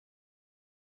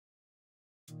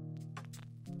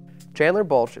Chandler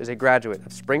Balch is a graduate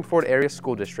of Springford Area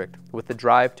School District with the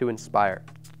drive to inspire.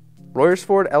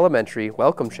 Royersford Elementary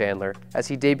welcomed Chandler as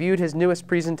he debuted his newest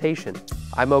presentation,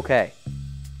 I'm OK.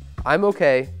 I'm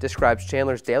OK describes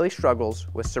Chandler's daily struggles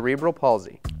with cerebral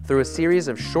palsy through a series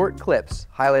of short clips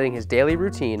highlighting his daily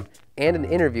routine and an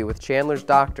interview with Chandler's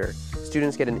doctor.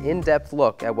 Students get an in-depth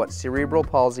look at what cerebral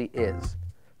palsy is.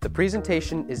 The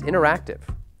presentation is interactive,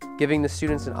 giving the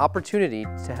students an opportunity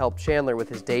to help Chandler with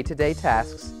his day-to-day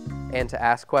tasks and to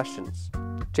ask questions.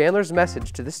 Chandler's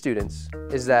message to the students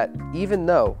is that even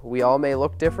though we all may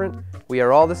look different, we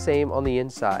are all the same on the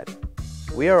inside.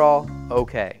 We are all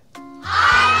okay.